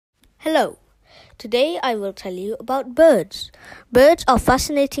Hello. Today I will tell you about birds. Birds are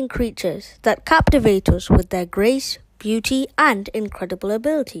fascinating creatures that captivate us with their grace, beauty, and incredible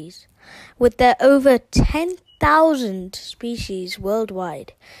abilities. With their over 10,000 species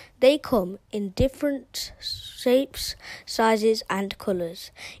worldwide, they come in different shapes, sizes, and colors,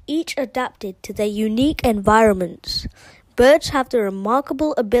 each adapted to their unique environments. Birds have the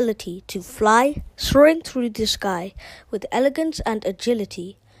remarkable ability to fly, soaring through the sky with elegance and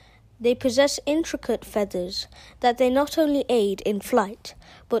agility. They possess intricate feathers that they not only aid in flight,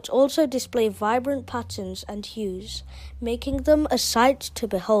 but also display vibrant patterns and hues, making them a sight to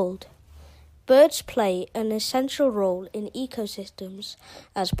behold. Birds play an essential role in ecosystems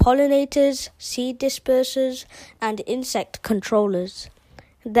as pollinators, seed dispersers, and insect controllers.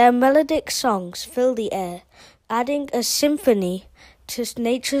 Their melodic songs fill the air, adding a symphony to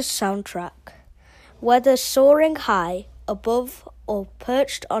nature's soundtrack. Whether soaring high, above, or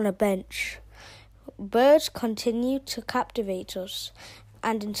perched on a bench, birds continue to captivate us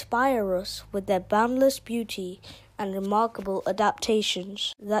and inspire us with their boundless beauty and remarkable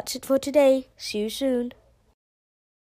adaptations. That's it for today. See you soon.